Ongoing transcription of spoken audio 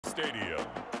Stadium.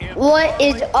 What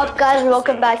is up, guys?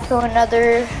 Welcome back to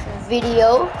another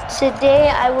video. Today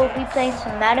I will be playing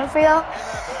some Madden for y'all.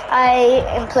 I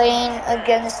am playing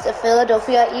against the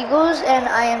Philadelphia Eagles and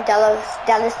I am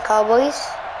Dallas Cowboys.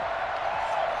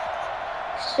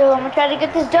 So I'm gonna try to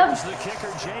get this done. Here's the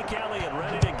kicker, Jake Elliott,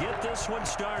 ready to get this one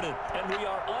started, and we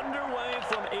are underway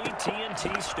from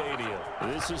AT&T Stadium.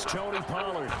 This is Tony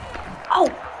Pollard.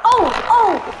 Oh!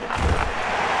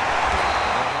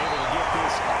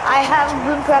 I have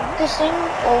been practicing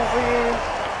over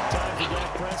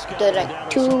the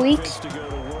 2 weeks.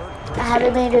 I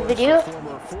haven't made a video,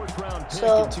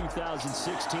 so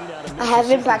I have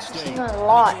been practicing a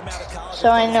lot.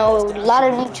 So I know a lot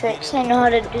of new tricks. I know how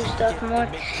to do stuff more,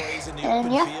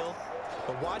 and yeah.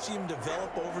 But watching him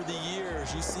develop over the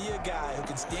years, you see a guy who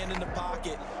can stand in the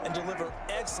pocket and deliver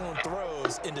excellent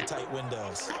throws into tight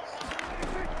windows.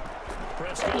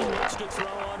 Prescott wants to throw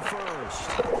on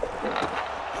first.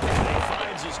 He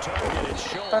finds his target at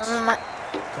Schultz.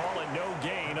 Calling no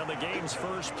gain on the game's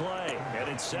first play. And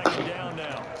it's second down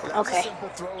now. Okay. A simple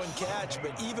throw and catch,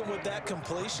 but even with that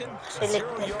completion, You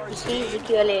 0 yards see gain,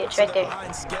 Ezekiel Elliott right there.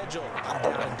 behind schedule on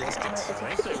down and distance. I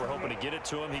think they were hoping to get it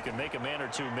to him. He could make a man or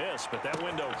two miss, but that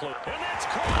window closed. And that's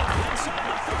caught inside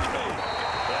the 30.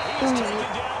 And he's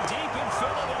taken down deep in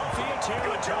Philadelphia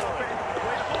territory.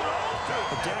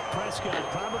 Dak Prescott,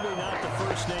 probably not the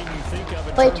first name you think of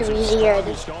in terms of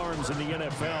strongest arms in the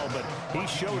NFL, but he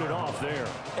showed it off there.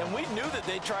 And we knew that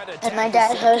they tried to And my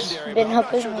dad has been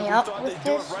helping me out with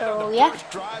this, so yeah.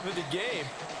 Drive of the game.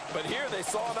 But here they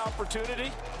saw an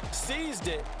opportunity, seized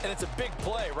it, and it's a big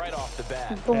play right off the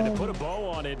bat. And to put a bow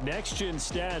on it, Next Gen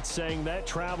Stats saying that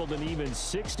traveled an even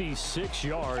 66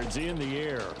 yards in the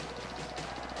air.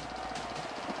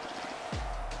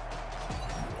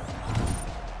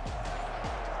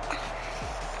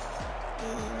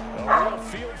 A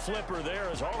field flipper there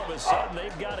as all of a sudden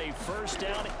they've got a first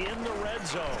down in the red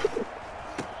zone.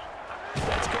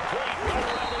 That's complete.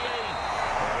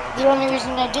 The only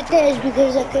reason I did that is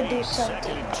because I could do Second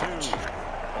something. and 2. A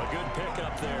good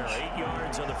pickup there. 8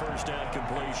 yards on the first down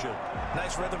completion.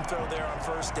 Nice rhythm throw there on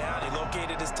first down. He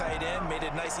located his tight end, made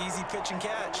a nice easy pitch and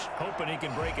catch. Hoping he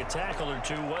can break a tackle or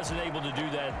two. Wasn't able to do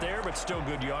that there, but still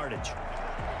good yardage.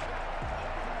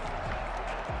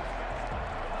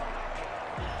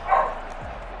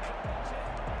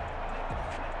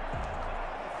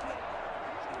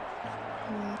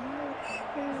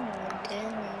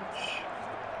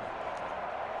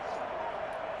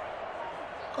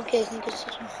 Okay, I think it's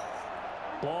this one.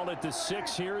 Ball at the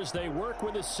 6 here as they work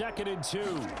with a 2nd and 2.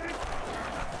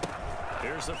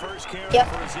 Here's the first carry for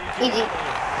Ezekiel. Easy. They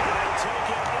take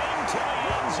it into the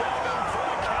end zone for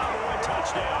a Cowboy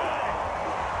touchdown.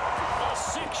 A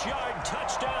 6-yard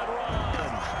touchdown run.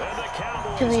 And the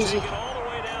Cowboys take it all the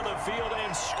way down the field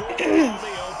and score on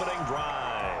the opening drive.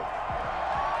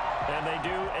 And they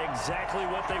do exactly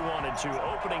what they wanted to.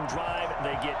 Opening drive,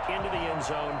 they get into the end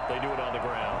zone. They do it on the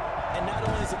ground. And not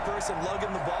only is the person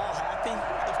lugging the ball happy,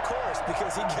 of course,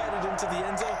 because he got it into the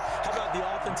end zone. How about the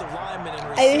offensive lineman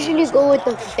and I usually go with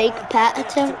the fake pat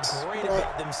attempts, but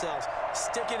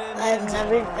I haven't done a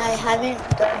real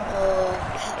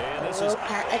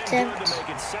pat attempt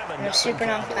in a super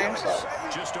long time, so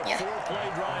Just a yeah. 4-play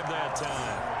drive that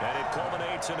time. And it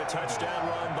culminates in a touchdown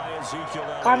run by Ezekiel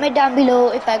Elliott. comment down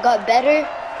below if I got better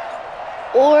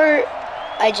or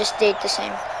I just stayed the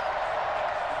same.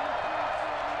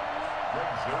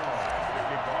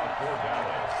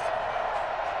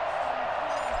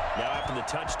 Now after the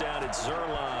touchdown, it's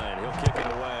Zerline. He'll kick it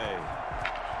away.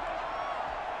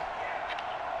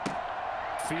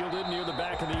 Fielded near the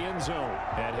back of the end zone.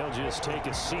 And he'll just take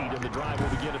a seat, and the drive will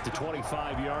begin at the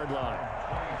 25-yard line.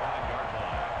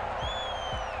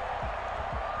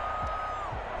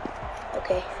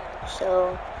 Okay,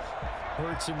 so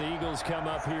Hurts and the Eagles come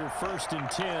up here 1st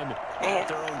and 10 at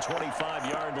their own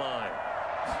 25-yard line.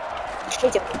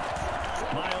 straight up.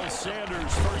 Miles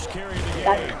Sanders, first carry of the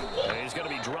game. And he's going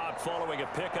to be dropped following a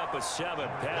pickup of 7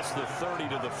 past the 30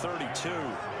 to the 32.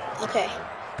 Okay.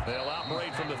 They'll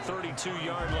operate from the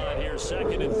 32-yard line here,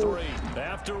 2nd and 3.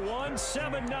 After 1,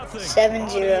 7-0.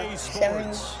 7-0.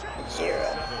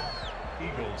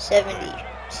 7-0. 70.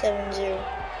 7-0.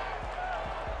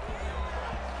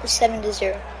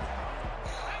 7-0.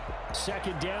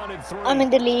 Second down and 3. I'm in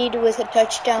the lead with a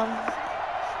touchdown.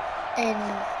 And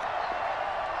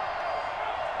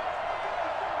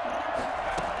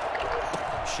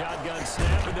shotgun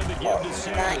snap and then the give to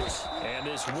Sanders. And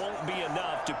this won't be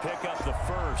enough to pick up the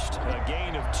first. A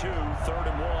gain of 2, 3rd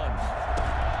and 1.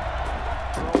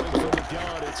 Throwing from the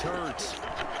gun, it's Hurts.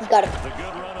 got him. The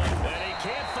good run on, and he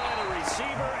can't find a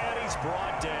receiver, and he's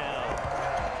brought down.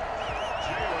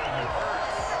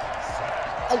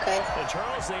 Okay. And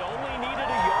Charles, they only needed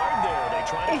a yard there. They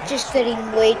tried. It's just getting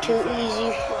way too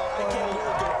easy. I can't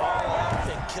really go all out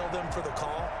and kill them for the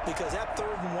call, because that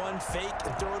 3rd and 1 fake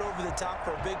and throw it over the top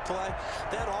for a big play,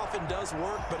 that often does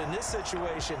work, but in this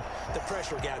situation, the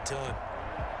pressure got to him.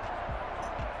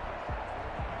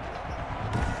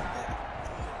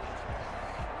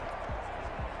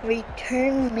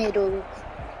 Return middle.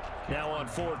 Now on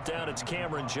 4th down, it's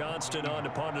Cameron Johnston on to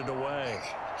punt it away.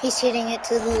 He's hitting it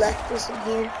to the left, isn't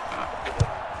he?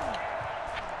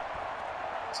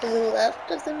 To the left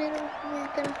of the middle.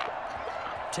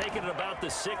 Taking it about the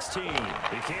 16. He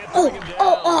can't Oh, bring him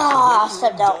down.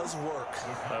 stepped out. Does work.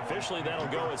 Officially, that'll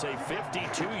go as a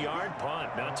 52-yard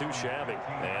punt. Not too shabby.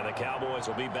 And the Cowboys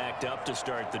will be backed up to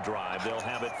start the drive. They'll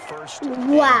have it 1st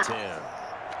and 10.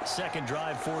 Second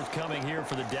drive forthcoming here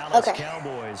for the Dallas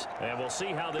Cowboys. And we'll see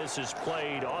how this is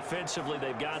played. Offensively,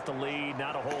 they've got the lead.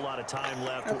 Not a whole lot of time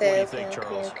left. What do you think,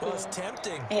 Charles? Well, it's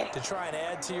tempting to try and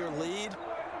add to your lead,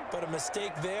 but a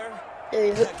mistake there,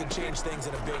 that can change things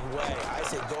in a big way. I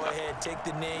say go ahead, take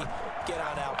the knee, get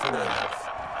on out for the half.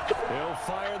 He'll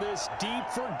fire this deep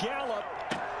for Gallup.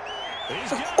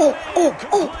 He's got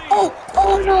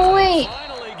Oh, no way.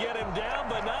 Finally get him down,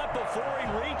 but not before he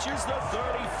reaches the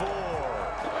 34.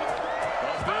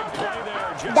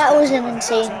 That was an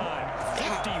insane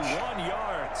 51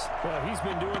 yards. Well, he's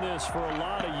been doing this for a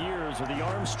lot of years with the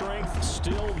arm strength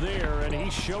still there, and he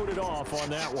showed it off on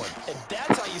that one. And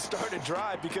that's how you start a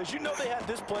drive, because you know they had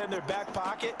this play in their back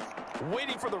pocket,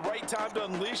 waiting for the right time to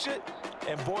unleash it.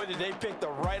 And boy, did they pick the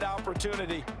right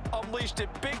opportunity. Unleashed it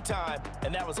big time,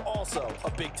 and that was also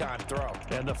a big-time throw.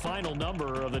 And the final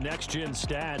number of the next-gen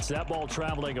stats, that ball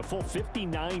traveling a full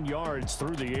 59 yards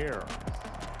through the air.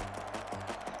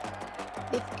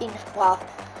 15. Wow,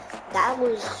 that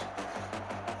was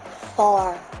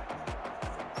far.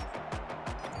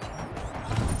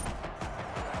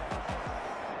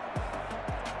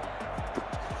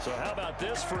 So how about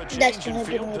this for a change in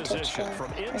field position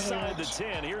from inside the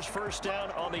 10? Here's 1st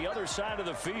down on the other side of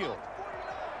the field.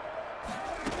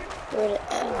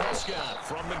 Prescott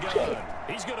from the gun.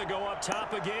 He's going to go up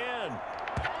top again.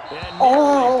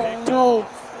 And no.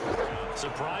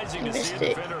 Surprising to see a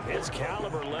defender of his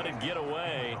caliber let it get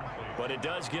away, but it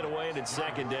does get away and it's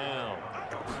 2nd down.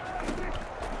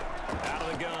 Out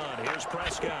of the gun, here's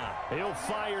Prescott. He'll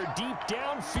fire deep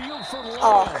downfield for Lamb.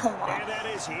 Oh, come on. And that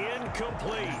is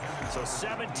incomplete. So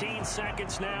 17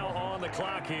 seconds now on the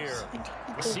clock here.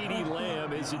 CeeDee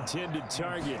Lamb is intended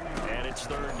target, and it's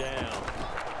 3rd down.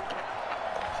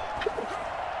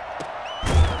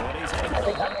 And he's able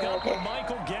to hook up with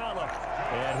Michael Gallup.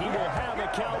 And he will have a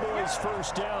Cowboys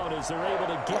 1st down as they're able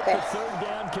to get the 3rd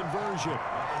down conversion.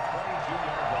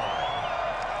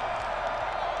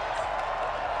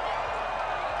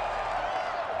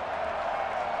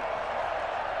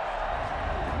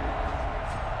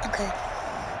 Okay.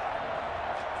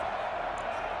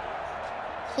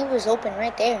 He was open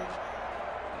right there.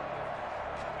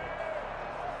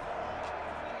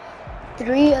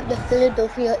 3 of the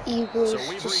Philadelphia Eagles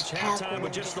just tackled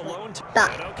with just the lone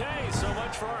that. Okay, so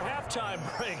much for our halftime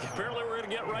break. Apparently we're going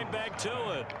to get right back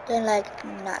to it. They're like,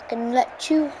 I'm not going to let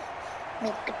you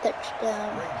make a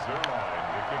touchdown.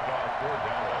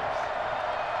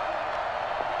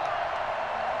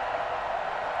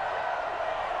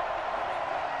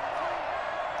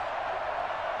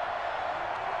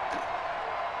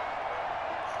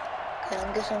 Okay,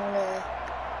 I guess I'm going to...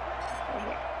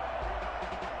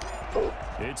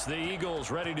 It's the Eagles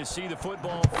ready to see the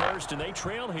football first, and they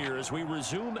trail here as we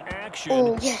resume action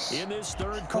in this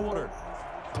 3rd quarter.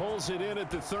 Pulls it in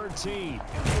at the 13.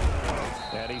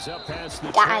 And he's up past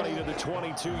the 20 to the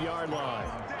 22-yard line.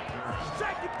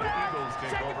 The Eagles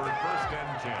take over 1st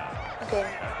and 10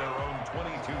 at their own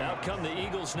 22. Out come the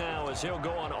Eagles now as he'll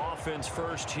go on offense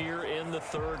first here in the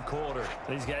 3rd quarter.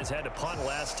 These guys had to punt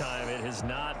last time. It has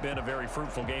not been a very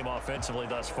fruitful game offensively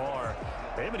thus far.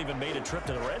 They haven't even made a trip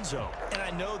to the red zone. And I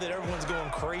know that everyone's going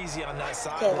crazy on that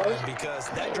sideline because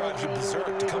that drives you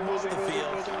berserk to come off the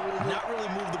field, not really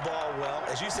move the ball well.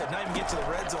 As you said, not even get to the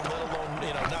red zone, let alone,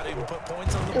 not even put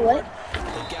points on the board.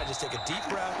 They got to just take a deep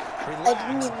breath,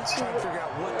 relax, try to figure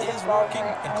out what is working,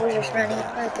 and I was just running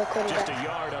out the just a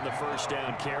yard on the 1st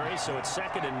down carry, so it's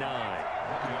 2nd and 9.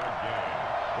 1-yard gain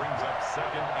brings up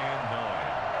 2nd and 9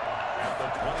 at the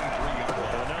 23-yard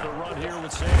line. Another run here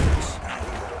with Sanders.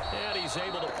 And he's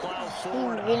able to plow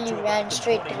forward. He really ran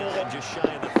straight to me. Just shy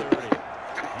of the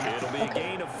 30. It'll be a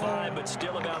gain of 5, but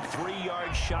still about 3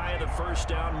 yards shy of the 1st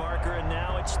down marker, and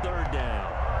now it's 3rd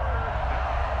down.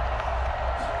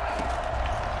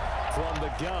 From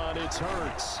the gun, it's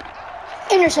Hurts.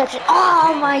 Interception.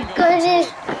 Oh my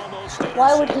goodness.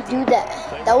 Why would he do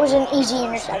that? That was an easy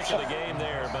interception.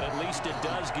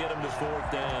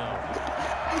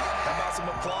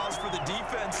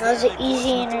 That was an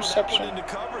easy interception.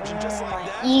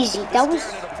 Easy. That was,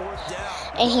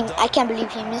 and I can't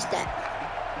believe he missed that.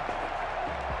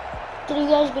 Did you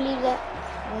guys believe that?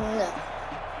 No.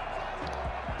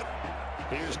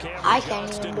 I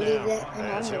can't even believe that. And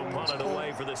I'm he'll punt it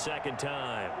away for the second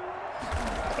time.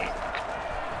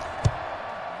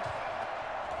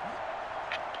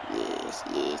 Yes.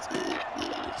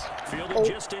 Fielded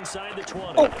just inside the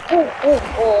 20.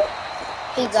 Oh.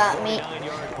 He got me.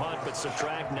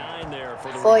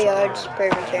 4 yards per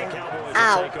return.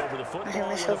 Ow. I hit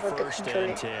myself with the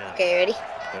controller. Okay, ready?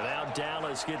 And now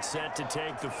Dallas gets set to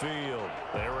take the field.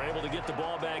 They were able to get the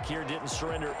ball back here, didn't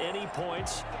surrender any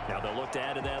points. Now they'll look to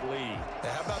add to that lead.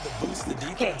 Now how about the boost the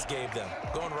defense gave them?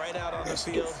 Going right out on the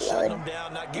field, shutting them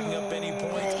down, not giving up any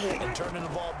points, and turning the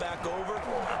ball back over.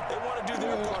 They want to do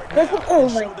their part now. Oh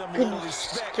my show them a little goodness.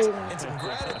 respect and some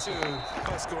gratitude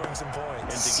by scoring some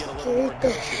points. And to get a little more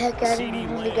Scared the heck out of me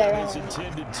when they got his on.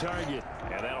 intended target.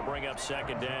 And that'll bring up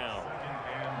second down.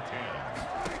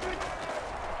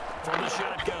 From the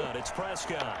shotgun, it's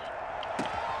Prescott.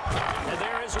 And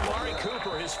there is Amari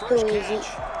Cooper, his first catch.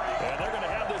 And they're going to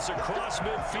have this across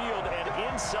midfield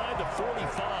and inside the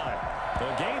 45.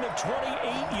 A gain of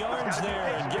 28 yards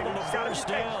there and give him the first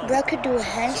down. Bro could do a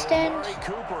handstand. Amari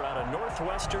Cooper out of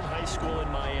Northwestern High School in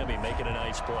Miami making a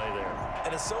nice play there.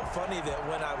 And it's so funny that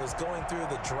when I was going through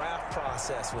the draft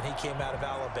process when he came out of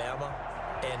Alabama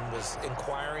and was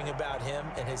inquiring about him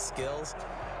and his skills,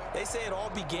 they say it all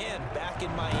began back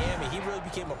in Miami. He really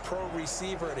became a pro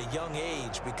receiver at a young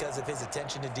age because of his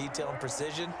attention to detail and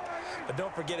precision. But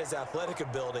don't forget his athletic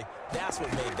ability. That's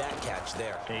what made that catch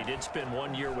there. And he did spend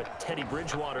 1 year with Teddy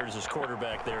Bridgewater as his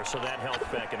quarterback there, so that helped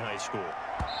back in high school.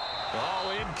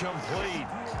 Oh, incomplete.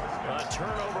 A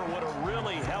turnover would have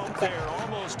really helped there.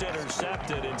 Almost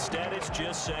intercepted. Instead, it's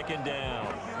just second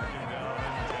down.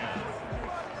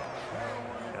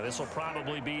 This will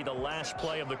probably be the last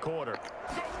play of the quarter.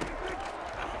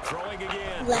 Throwing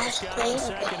again. Last play.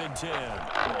 Second and 10.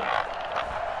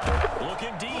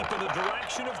 Looking deep in the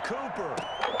direction of Cooper.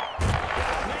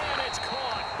 Man, it's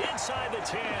caught inside the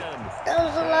 10. That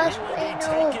was the last play.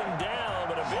 No. Taken down,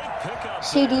 but a big pickup.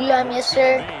 CD Lamb, yes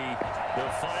sir. The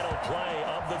final play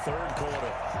of the third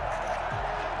quarter.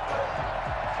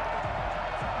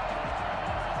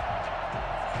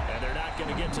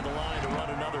 Going to get to the line to run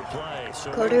another play.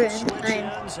 So Quarter switch in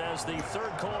ends as the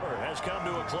third quarter has come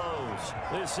to a close.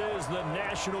 This is the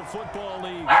National Football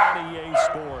League on EA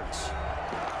Sports.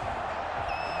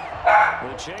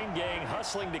 The chain gang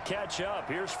hustling to catch up.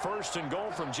 Here's first and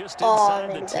goal from just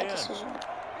inside the 10.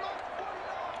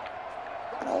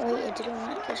 Oh wait, I didn't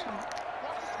want this one.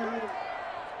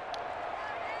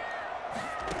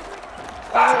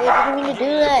 Oh, I didn't mean to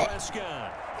do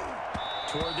that.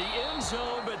 Toward the end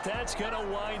zone, but that's going to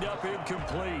wind up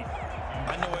incomplete.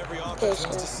 I know every offense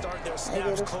wants to start their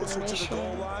snaps closer to the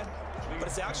goal line, but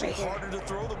it's actually harder to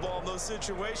throw the ball in those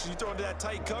situations. You throw into that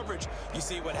tight coverage, you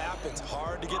see what happens.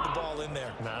 Hard to get the ball in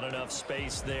there. Not enough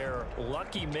space there.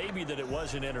 Lucky maybe that it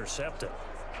wasn't intercepted.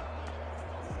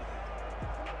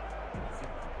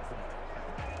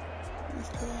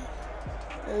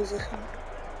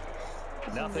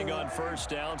 Nothing on first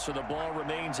down, so the ball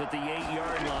remains at the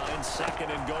 8-yard line, second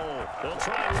and goal. They'll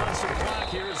try and run some clock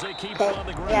here as they keep it on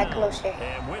the ground. Yeah, closer.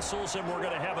 And whistles, and we're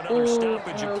going to have another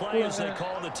stoppage of play as they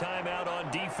call the timeout on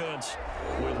defense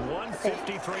with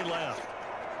 1:53 left.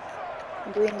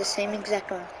 I'm doing the same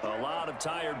exact one. A lot of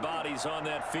tired bodies on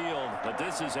that field, but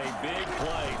this is a big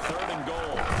play, third and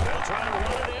goal. They'll try to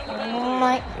run it in. Oh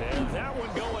my. And that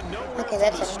one going nowhere. Okay,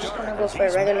 that's it. I'm just going to go for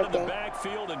a regular game. game.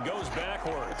 Backfield and goes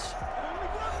backwards.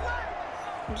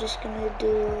 I'm just going to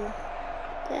do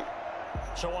that.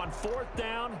 So on fourth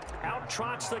down, out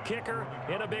trots the kicker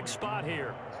in a big spot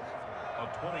here. A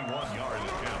 21-yard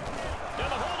attempt. Now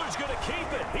the holder's going to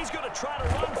keep it. He's going to try to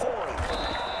run for it.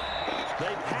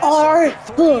 They pass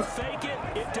it, fake it.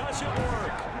 It doesn't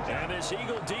work. And this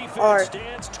Eagle defense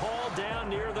stands tall down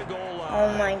near the goal line.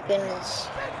 Oh my goodness.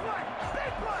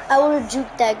 I would have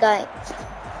juked that guy.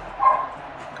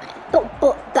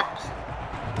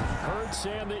 Hurts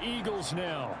and the Eagles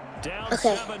now. Down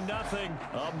 7-0.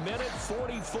 A minute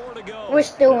 44 to go. We're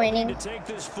still winning to take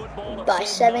this football by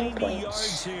 7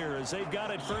 points. Here as they've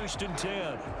got it first and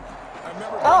 10.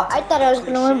 Oh, I thought I was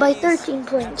going to win by 13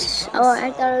 points. Oh, I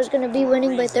thought I was going to be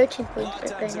winning by 13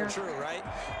 points right now.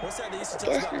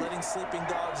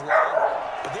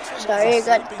 Sorry, I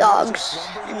got dogs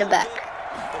in the back.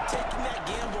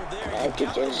 I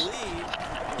could just...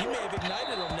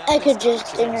 I could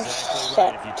just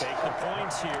intercept. If you take the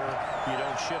points here, you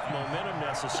don't shift momentum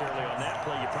necessarily on that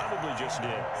play. You probably just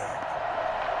did.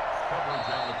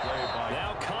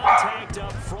 Now contact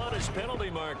up front as penalty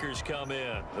markers come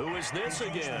in. Who is this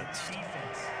against?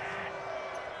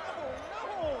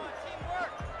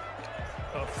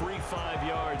 A free 5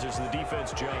 yards as the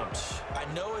defense jumps. I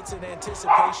know it's an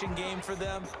anticipation game for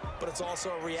them, but it's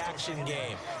also a reaction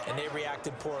game, and they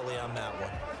reacted poorly on that one.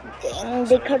 Dang,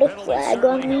 they cut a flag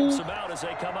on me. As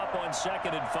they come up on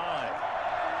 2nd and 5.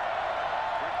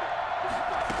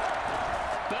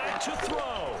 Back to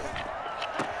throw.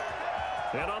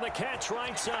 And on the catch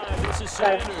right side, this is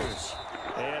Sanders.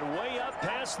 And way up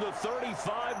past the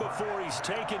 35 before he's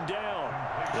taken down.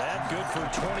 That good for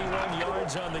 21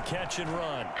 yards on the catch and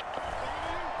run.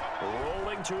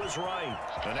 Rolling to his right.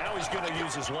 And now he's going to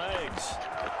use his legs.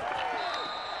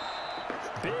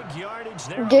 Big yardage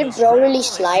there. Did bro really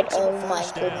slide? Oh my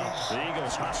goodness. The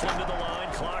Eagles hustling to the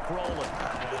line, clock rolling.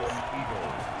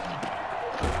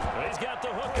 He's got the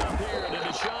hook up here to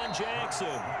Deshaun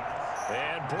Jackson.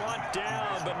 And brought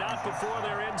down, but not before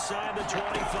they're inside the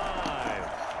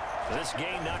 25. This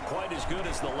game not quite as good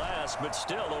as the last, but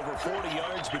still over 40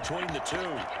 yards between the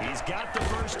two. He's got the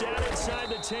first down inside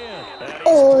the 10.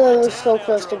 Oh, that was so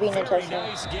close to being a touchdown.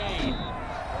 Nice game.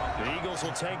 The Eagles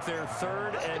will take their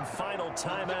 3rd and final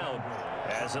timeout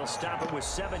as they'll stop it with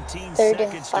 17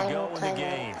 seconds to go in the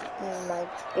game. Oh my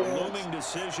A looming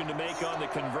decision to make on the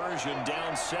conversion,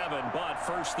 down 7, but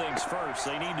first things first,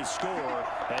 they need to score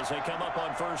as they come up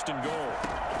on 1st and goal.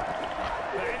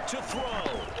 Back to throw.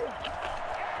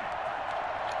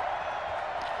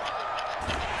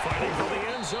 Fighting for the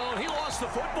end zone. He lost the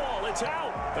football. It's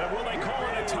out. And will they call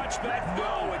it a touchback?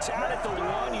 No, it's out at the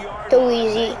 1 yard. Too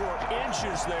easy. They were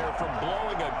inches there from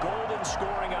blowing a golden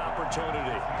scoring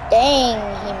opportunity. Dang,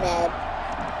 he mad.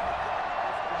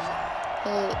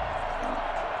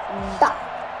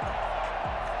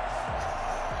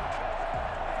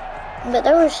 But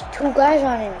there was 2 guys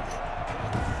on him.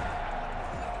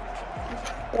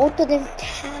 Both of them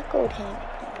tackled him.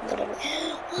 Whatever.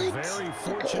 What? Very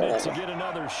fortunate to get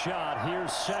another shot.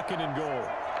 Here's 2nd and goal.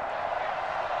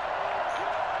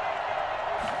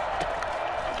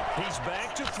 He's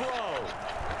back to throw.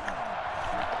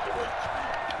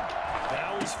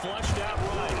 Now he's flushed out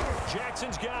right.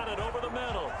 Jackson's got it over the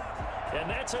middle. And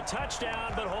that's a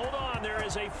touchdown, but hold on. There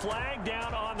is a flag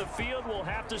down on the field. We'll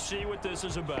have to see what this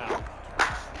is about.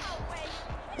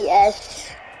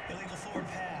 Yes. Illegal forward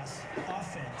pass.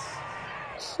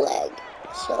 Offense. Flag.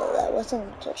 So that wasn't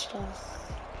a touchdown.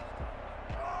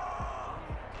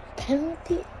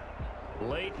 Penalty.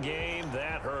 Late game,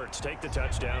 that hurts. Take the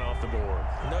touchdown off the board.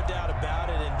 No doubt about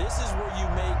it, and this is where you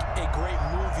make a great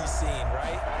movie scene,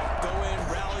 right? Go in,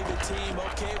 rally the team.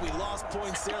 Okay, we lost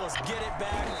points there. Let's get it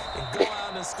back and go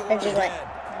out and score again.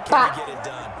 Can we get it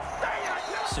done?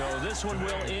 So this one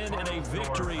will end in a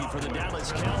victory for the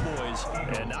Dallas Cowboys.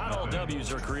 And not all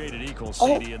W's are created equal,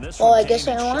 CD. And this one I guess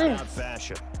I won.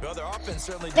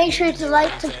 Make sure to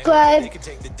like, subscribe,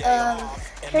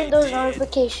 turn those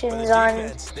notifications on.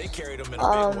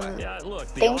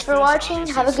 Thanks for watching.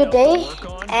 Have a good day,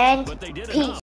 and peace.